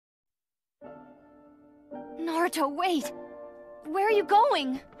Naruto, wait! Where are you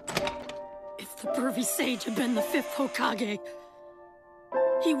going? If the pervy sage had been the 5th Hokage,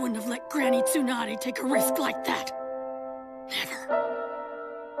 he wouldn't have let Granny Tsunade take a risk like that. Never.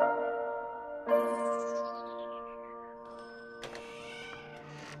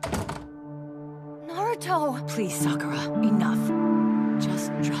 Naruto! Please, Sakura, enough.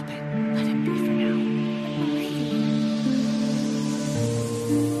 Just drop it. Let it be for now.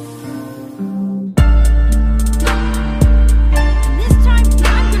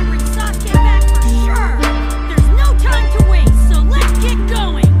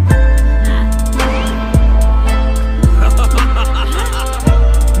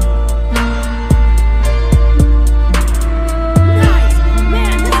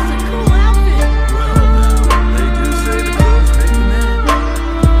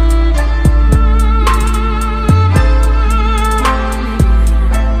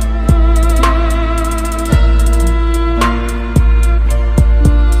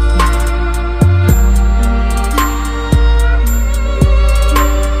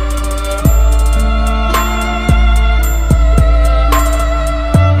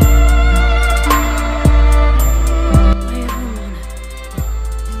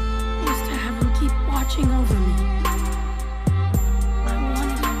 Over me. I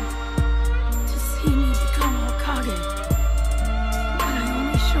wanted him to see me become Hokage, but I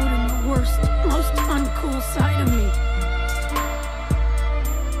only showed him the worst, most uncool side of me.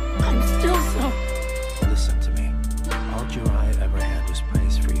 I'm still so... Listen to me. All Jiraiya ever had was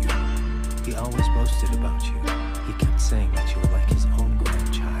praise for you. He always boasted about you. He kept saying that you were like his own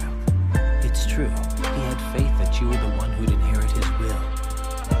grandchild. It's true. He had faith that you were the one who'd inherit his will.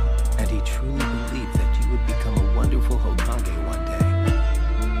 And he truly believed that you would become a wonderful Hokage one day.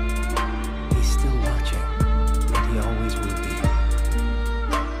 He's still watching, and he always will be.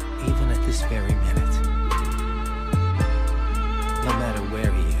 Even at this very minute. No matter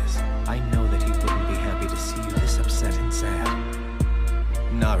where he is, I know that he wouldn't be happy to see you this upset and sad.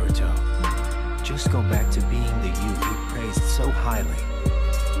 Naruto, just go back to being the you he praised so highly.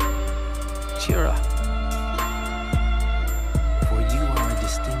 Cheer up.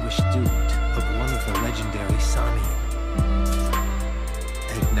 Distinguished student of one of the legendary Sanin,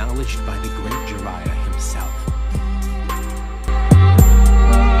 acknowledged by the great Jiraiya himself.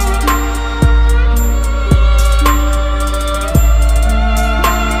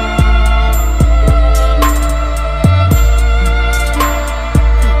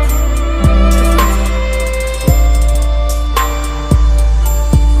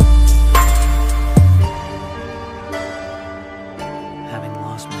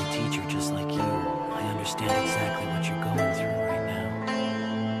 Exactly what you're going through right now.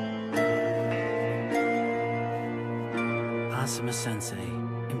 Asuma Sensei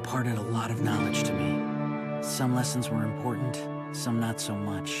imparted a lot of knowledge to me. Some lessons were important, some not so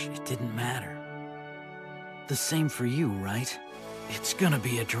much. It didn't matter. The same for you, right? It's gonna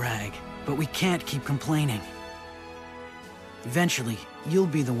be a drag, but we can't keep complaining. Eventually, you'll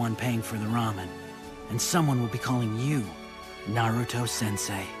be the one paying for the ramen, and someone will be calling you Naruto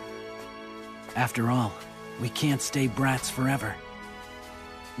Sensei. After all, we can't stay brats forever.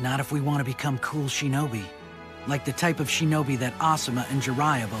 Not if we want to become cool shinobi, like the type of shinobi that Asuma and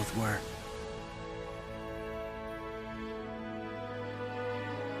Jiraiya both were.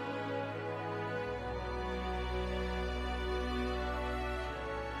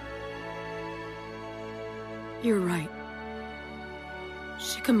 You're right.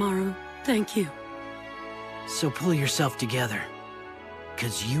 Shikamaru, thank you. So pull yourself together,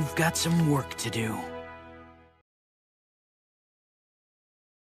 'cause you've got some work to do.